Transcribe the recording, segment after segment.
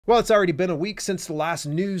Well, it's already been a week since the last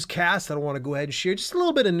newscast. I don't want to go ahead and share just a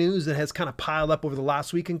little bit of news that has kind of piled up over the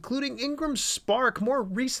last week, including IngramSpark more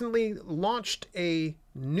recently launched a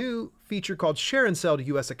new feature called Share and Sell to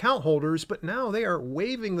U.S. account holders, but now they are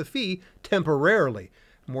waiving the fee temporarily.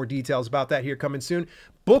 More details about that here coming soon.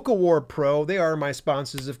 Book Award Pro, they are my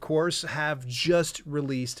sponsors, of course, have just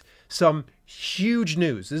released some huge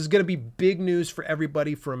news. This is going to be big news for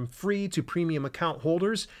everybody from free to premium account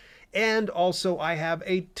holders. And also I have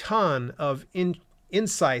a ton of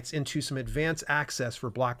insights into some advanced access for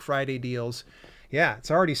Black Friday deals. Yeah, it's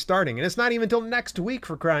already starting, and it's not even until next week,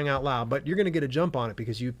 for crying out loud, but you're going to get a jump on it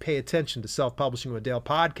because you pay attention to Self-Publishing with Dale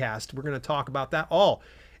podcast. We're going to talk about that all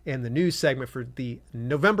in the news segment for the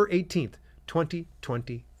November 18th,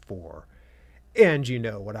 2024. And you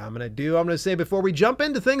know what I'm going to do. I'm going to say before we jump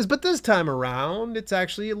into things, but this time around, it's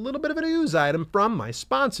actually a little bit of a news item from my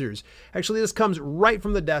sponsors. Actually, this comes right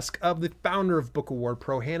from the desk of the founder of Book Award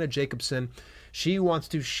Pro, Hannah Jacobson. She wants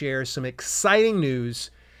to share some exciting news.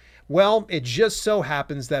 Well, it just so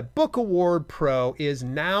happens that Book Award Pro is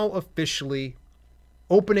now officially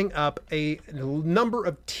opening up a number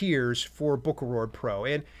of tiers for Book Award Pro.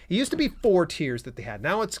 And it used to be 4 tiers that they had.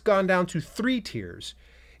 Now it's gone down to 3 tiers.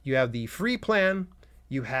 You have the free plan,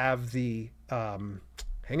 you have the,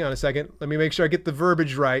 hang on a second, let me make sure I get the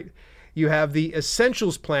verbiage right. You have the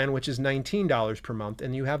Essentials plan, which is $19 per month,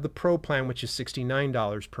 and you have the Pro plan, which is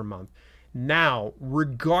 $69 per month. Now,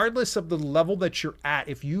 regardless of the level that you're at,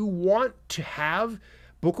 if you want to have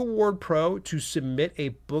Book Award Pro to submit a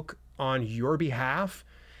book on your behalf,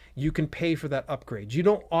 you can pay for that upgrade. You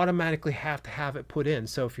don't automatically have to have it put in.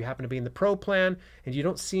 So if you happen to be in the Pro plan and you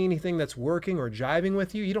don't see anything that's working or jiving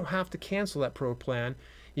with you, you don't have to cancel that Pro plan.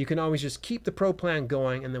 You can always just keep the Pro plan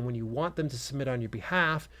going, and then when you want them to submit on your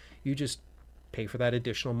behalf, you just pay for that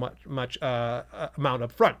additional amount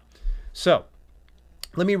up front. So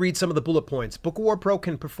let me read some of the bullet points. Book Award Pro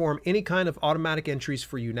can perform any kind of automatic entries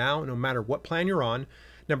for you now, no matter what plan you're on.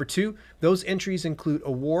 Number 2, those entries include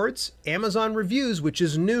awards, Amazon reviews, which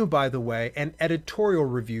is new, by the way, and editorial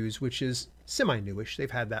reviews, which is semi-newish. They've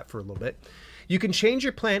had that for a little bit. You can change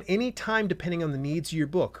your plan anytime depending on the needs of your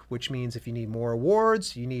book, which means if you need more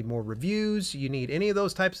awards, you need more reviews, you need any of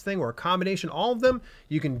those types of things, or a combination, all of them,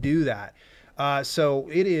 you can do that. So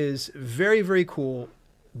it is very, very cool.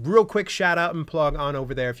 Real quick shout out and plug on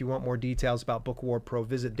over there. If you want more details about Book Award Pro,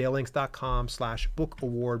 visit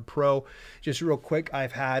dalelinks.com/bookawardpro. Just real quick,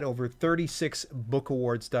 I've had over 36 book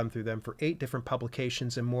awards done through them for 8 different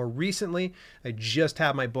publications. And more recently, I just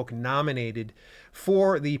had my book nominated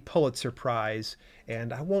for the Pulitzer Prize.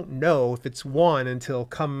 And I won't know if it's won until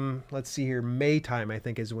come, let's see here, May time, I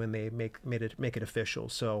think is when they make it official.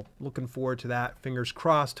 So looking forward to that. Fingers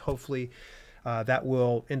crossed. Hopefully that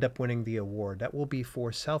will end up winning the award. That will be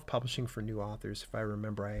for self-publishing for new authors. If I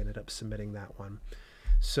remember, I ended up submitting that one.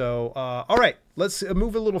 So, all right, let's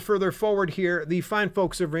move a little further forward here. The fine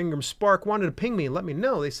folks over IngramSpark wanted to ping me and let me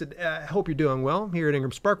know. They said, I hope you're doing well. Here at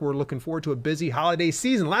IngramSpark, we're looking forward to a busy holiday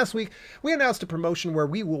season. Last week, we announced a promotion where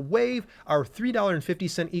we will waive our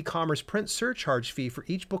 $3.50 e-commerce print surcharge fee for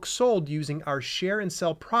each book sold using our Share and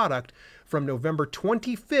Sell product from November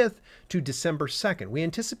 25th to December 2nd. We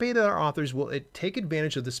anticipate that our authors will take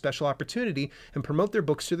advantage of this special opportunity and promote their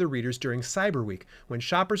books to their readers during Cyber Week, when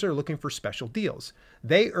shoppers are looking for special deals.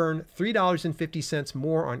 They earn $3.50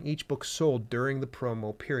 more on each book sold during the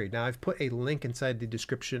promo period. Now, I've put a link inside the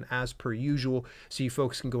description as per usual, so you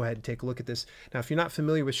folks can go ahead and take a look at this. Now, if you're not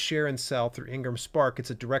familiar with Share and Sell through IngramSpark,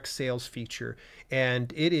 it's a direct sales feature,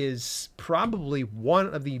 and it is probably one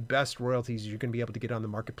of the best royalties you're going to be able to get on the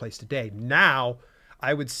marketplace today. Now,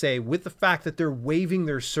 I would say with the fact that they're waiving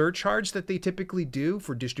their surcharge that they typically do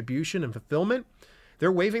for distribution and fulfillment,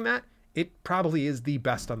 they're waiving that. It probably is the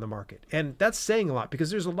best on the market. And that's saying a lot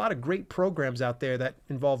because there's a lot of great programs out there that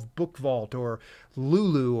involve Book Vault or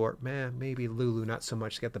Lulu, or maybe Lulu, not so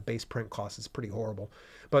much. They got the base print cost. It's pretty horrible.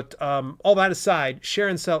 But all that aside, Share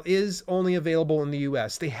and Sell is only available in the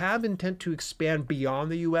US. They have intent to expand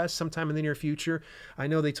beyond the US sometime in the near future. I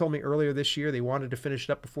know they told me earlier this year they wanted to finish it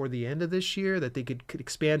up before the end of this year, that they could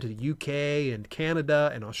expand to the UK and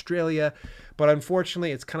Canada and Australia. But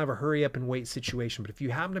unfortunately, it's kind of a hurry up and wait situation. But if you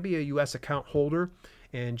happen to be a US account holder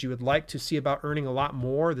and you would like to see about earning a lot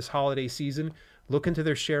more this holiday season, look into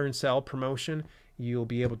their Share and Sell promotion. You'll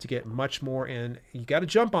be able to get much more, and you got to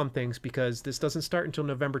jump on things because this doesn't start until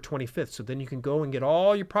November 25th. So then you can go and get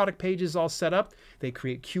all your product pages all set up. They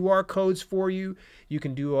create QR codes for you. You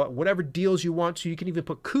can do whatever deals you want to. You can even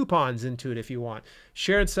put coupons into it if you want.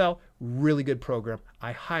 Share and Sell, really good program.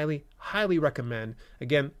 I highly, highly recommend.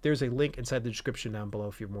 Again, there's a link inside the description down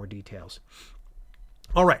below for more details.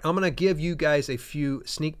 All right, I'm going to give you guys a few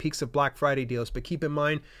sneak peeks of Black Friday deals, but keep in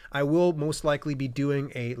mind, I will most likely be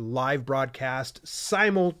doing a live broadcast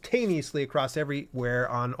simultaneously across everywhere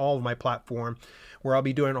on all of my platform, where I'll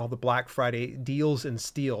be doing all the Black Friday deals and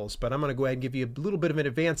steals. But I'm going to go ahead and give you a little bit of an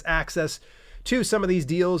advanced access to some of these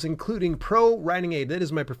deals, including ProWritingAid. That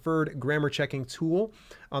is my preferred grammar checking tool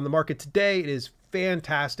on the market today. It is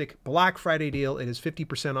fantastic. Black Friday deal. It is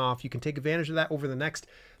 50% off. You can take advantage of that over the next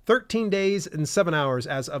 13 days and 7 hours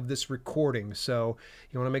as of this recording. So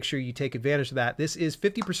you want to make sure you take advantage of that. This is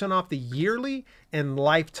 50% off the yearly and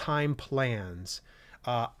lifetime plans.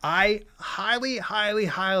 I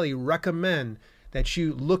highly recommend that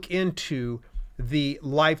you look into the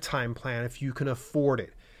lifetime plan if you can afford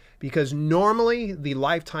it, because normally the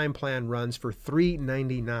lifetime plan runs for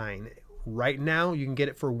 $399. Right now you can get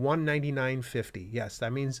it for $199.50. Yes,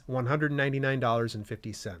 that means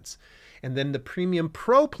 $199.50. And then the Premium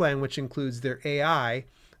Pro plan, which includes their AI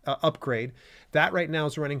upgrade, that right now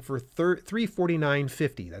is running for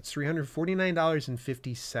 $349.50. That's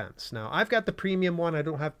 $349.50. Now, I've got the Premium one. I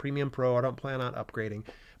don't have Premium Pro. I don't plan on upgrading,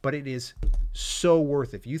 but it is so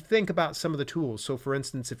worth it. If you think about some of the tools, so for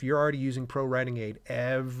instance, if you're already using ProWritingAid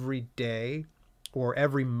every day or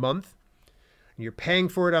every month, and you're paying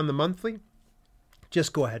for it on the monthly,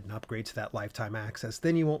 just go ahead and upgrade to that lifetime access.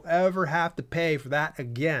 Then you won't ever have to pay for that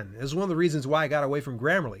again. This is one of the reasons why I got away from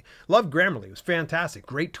Grammarly. Loved Grammarly. It was fantastic.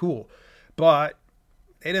 Great tool. But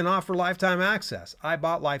they didn't offer lifetime access. I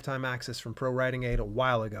bought lifetime access from ProWritingAid a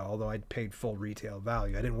while ago, although I'd paid full retail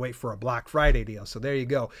value. I didn't wait for a Black Friday deal. So there you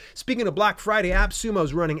go. Speaking of Black Friday, AppSumo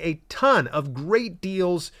is running a ton of great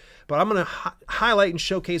deals, but I'm going to highlight and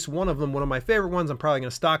showcase one of them. One of my favorite ones. I'm probably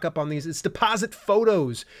going to stock up on these. It's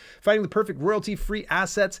DepositPhotos. Finding the perfect royalty-free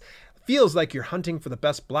assets feels like you're hunting for the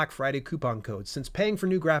best Black Friday coupon codes. Since paying for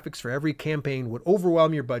new graphics for every campaign would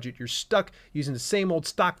overwhelm your budget, you're stuck using the same old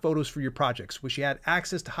stock photos for your projects. Wish you had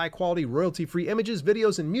access to high-quality, royalty-free images,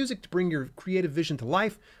 videos, and music to bring your creative vision to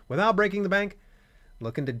life without breaking the bank?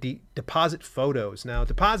 Look into DepositPhotos. Now,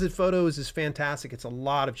 DepositPhotos is fantastic. It's a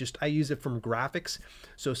lot of I use it from graphics.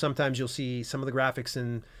 So sometimes you'll see some of the graphics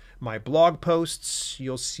in my blog posts.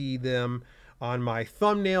 You'll see them on my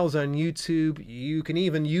thumbnails on YouTube. You can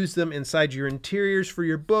even use them inside your interiors for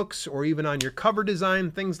your books or even on your cover design,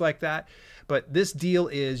 things like that. But this deal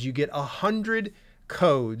is you get 100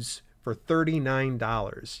 codes for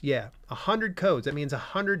 $39. Yeah, 100 codes. That means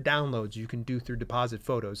 100 downloads you can do through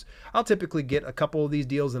DepositPhotos. I'll typically get a couple of these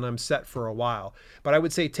deals and I'm set for a while. But I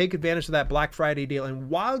would say take advantage of that Black Friday deal.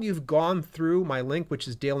 And while you've gone through my link, which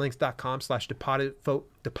is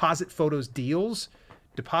dalelinks.com/DepositPhotos deals,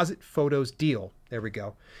 DepositPhotos deal. There we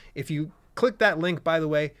go. If you click that link, by the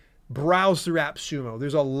way, browse through AppSumo.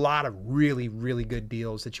 There's a lot of really good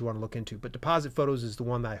deals that you want to look into, but DepositPhotos is the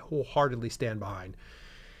one that I wholeheartedly stand behind.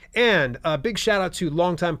 And a big shout out to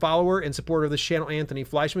longtime follower and supporter of this channel, Anthony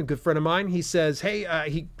Fleischman, good friend of mine. He says, hey,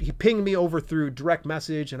 he pinged me over through direct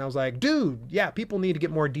message, and I was like, dude, yeah, people need to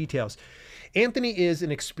get more details. Anthony is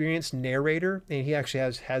an experienced narrator, and he actually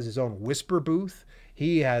has his own whisper booth.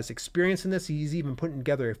 He has experience in this. He's even putting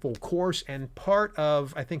together a full course, and part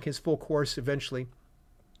of, I think, his full course eventually,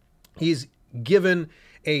 he's given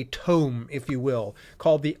a tome, if you will,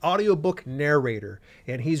 called the Audiobook Narrator,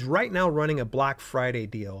 and he's right now running a Black Friday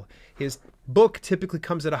deal. His book typically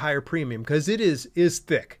comes at a higher premium because it is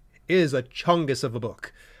thick. It is a chungus of a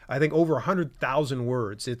book. I think over 100,000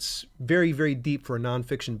 words. It's very deep for a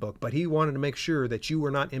nonfiction book, but he wanted to make sure that you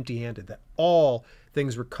were not empty-handed, that all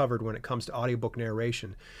things were covered when it comes to audiobook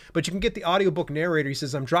narration. But you can get the audiobook narrator. He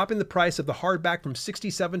says, I'm dropping the price of the hardback from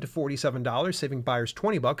 $67 to $47, saving buyers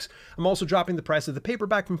 $20. I'm also dropping the price of the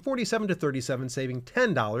paperback from $47 to $37, saving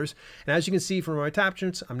 $10. And as you can see from my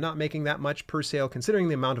attachments, I'm not making that much per sale considering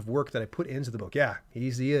the amount of work that I put into the book. Yeah, he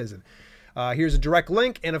is. And here's a direct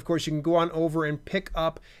link, and of course you can go on over and pick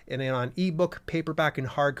up and then on ebook, paperback, and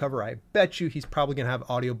hardcover. I bet you he's probably going to have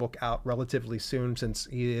audiobook out relatively soon since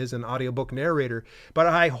he is an audiobook narrator. But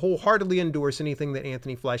I wholeheartedly endorse anything that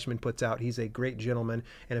Anthony Fleischman puts out. He's a great gentleman,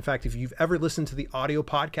 and in fact, if you've ever listened to the audio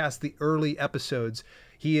podcast, the early episodes,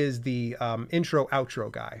 he is the intro outro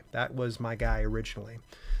guy. That was my guy originally.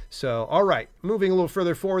 So, all right, moving a little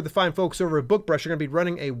further forward, the fine folks over at BookBrush are going to be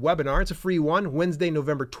running a webinar. It's a free one, Wednesday,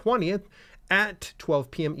 November 20th at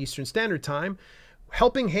 12 p.m. Eastern Standard Time.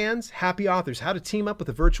 Helping Hands, Happy Authors, how to team up with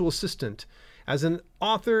a virtual assistant. As an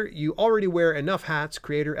author, you already wear enough hats,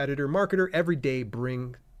 creator, editor, marketer. Every day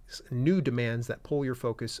brings new demands that pull your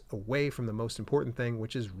focus away from the most important thing,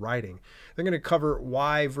 which is writing. They're going to cover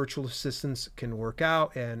why virtual assistants can work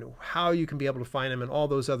out and how you can be able to find them and all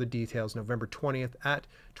those other details November 20th at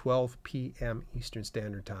 12 p.m. Eastern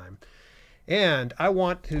Standard Time. And I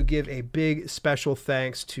want to give a big special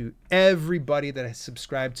thanks to everybody that has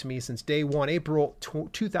subscribed to me since day one. April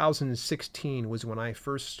 2016 was when I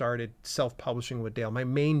first started self-publishing with Dale, my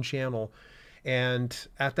main channel. And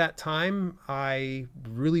at that time, I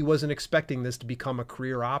really wasn't expecting this to become a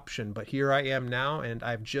career option, but here I am now, and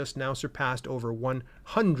I've just now surpassed over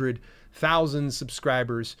 100,000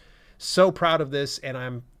 subscribers. So proud of this, and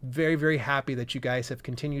I'm very, very happy that you guys have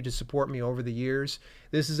continued to support me over the years.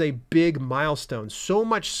 This is a big milestone, so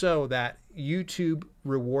much so that YouTube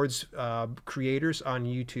rewards creators on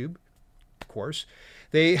YouTube, of course.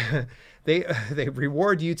 They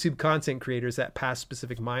reward YouTube content creators that pass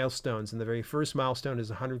specific milestones, and the very first milestone is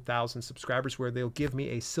 100,000 subscribers, where they'll give me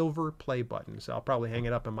a silver play button. So I'll probably hang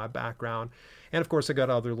it up in my background, and of course I got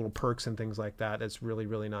other little perks and things like that. It's really,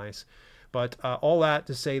 really nice. But all that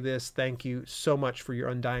to say this, thank you so much for your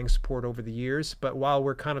undying support over the years. But while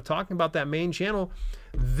we're kind of talking about that main channel,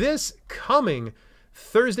 this coming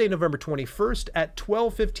Thursday, November 21st at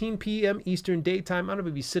 12:15 p.m. Eastern Daytime, I'm going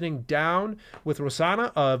to be sitting down with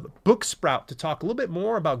Rosanna of Booksprout to talk a little bit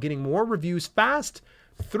more about getting more reviews fast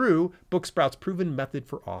through Booksprout's proven method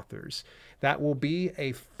for authors. That will be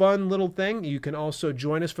a fun little thing. You can also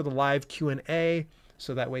join us for the live Q&A.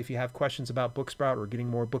 So that way, if you have questions about Booksprout or getting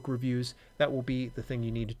more book reviews, that will be the thing you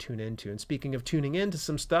need to tune into. And speaking of tuning into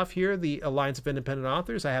some stuff here, the Alliance of Independent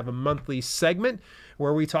Authors, I have a monthly segment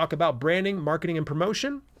where we talk about branding, marketing, and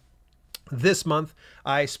promotion. This month,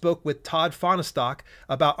 I spoke with Todd Fonestock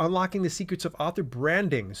about unlocking the secrets of author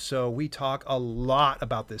branding. So we talk a lot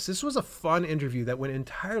about this. This was a fun interview that went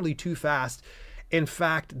entirely too fast. In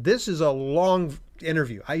fact, this is a long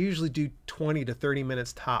interview. I usually do 20 to 30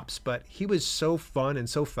 minutes tops, but he was so fun and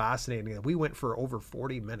so fascinating that we went for over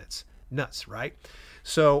 40 minutes. Nuts, right?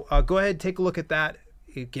 So go ahead, take a look at that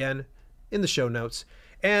again in the show notes.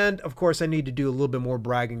 And of course, I need to do a little bit more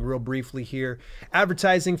bragging real briefly here.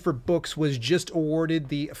 Advertising for Books was just awarded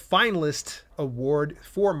the finalist award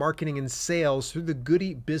for marketing and sales through the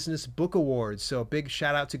Goody Business Book Awards. So a big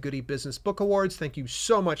shout out to Goody Business Book Awards. Thank you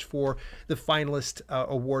so much for the finalist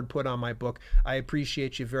award put on my book. I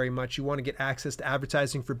appreciate you very much. You want to get access to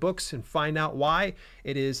Advertising for Books and find out why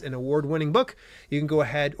it is an award-winning book? You can go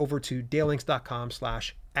ahead over to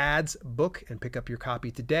dalelinks.com/ads book and pick up your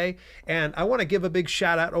copy today. And I want to give a big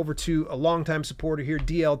shout out over to a longtime supporter here,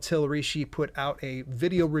 DL Tillery. She put out a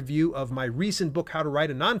video review of my recent book, How to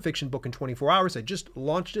Write a Nonfiction Book in 24 Hours. I just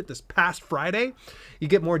launched it this past Friday. You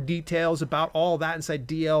get more details about all that inside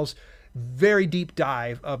DL's very deep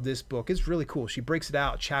dive of this book. It's really cool. She breaks it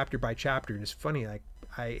out chapter by chapter, and it's funny, like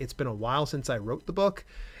it's been a while since I wrote the book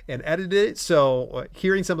and edited it, so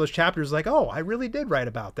hearing some of those chapters, like, oh, I really did write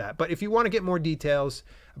about that. But if you want to get more details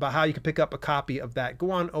about how you can pick up a copy of that,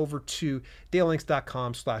 go on over to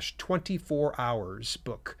dalelinks.com/24hours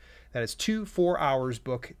book. That is 24 hours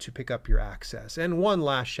book to pick up your access. And one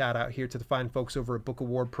last shout out here to the fine folks over at Book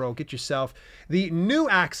Award Pro. Get yourself the new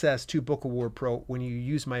access to Book Award Pro when you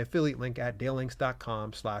use my affiliate link at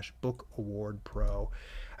dalelinks.com/Book Award Pro.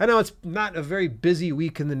 I know it's not a very busy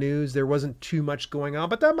week in the news. There wasn't too much going on,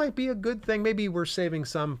 but that might be a good thing. Maybe we're saving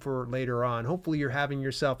some for later on. Hopefully you're having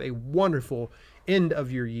yourself a wonderful end of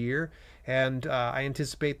your year. And I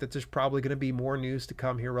anticipate that there's probably going to be more news to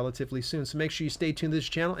come here relatively soon. So make sure you stay tuned to this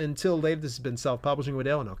channel. Until later, this has been Self-Publishing with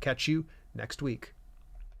Dale, and I'll catch you next week.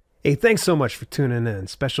 Hey, thanks so much for tuning in.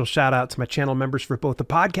 Special shout out to my channel members for both the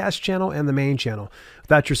podcast channel and the main channel.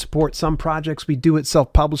 Without your support, some projects we do at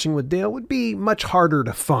Self-Publishing with Dale would be much harder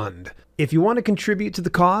to fund. If you want to contribute to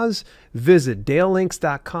the cause, visit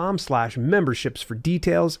dalelinks.com/memberships for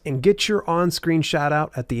details and get your on-screen shout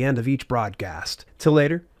out at the end of each broadcast. Till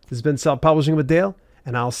later, this has been Self-Publishing with Dale,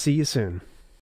 and I'll see you soon.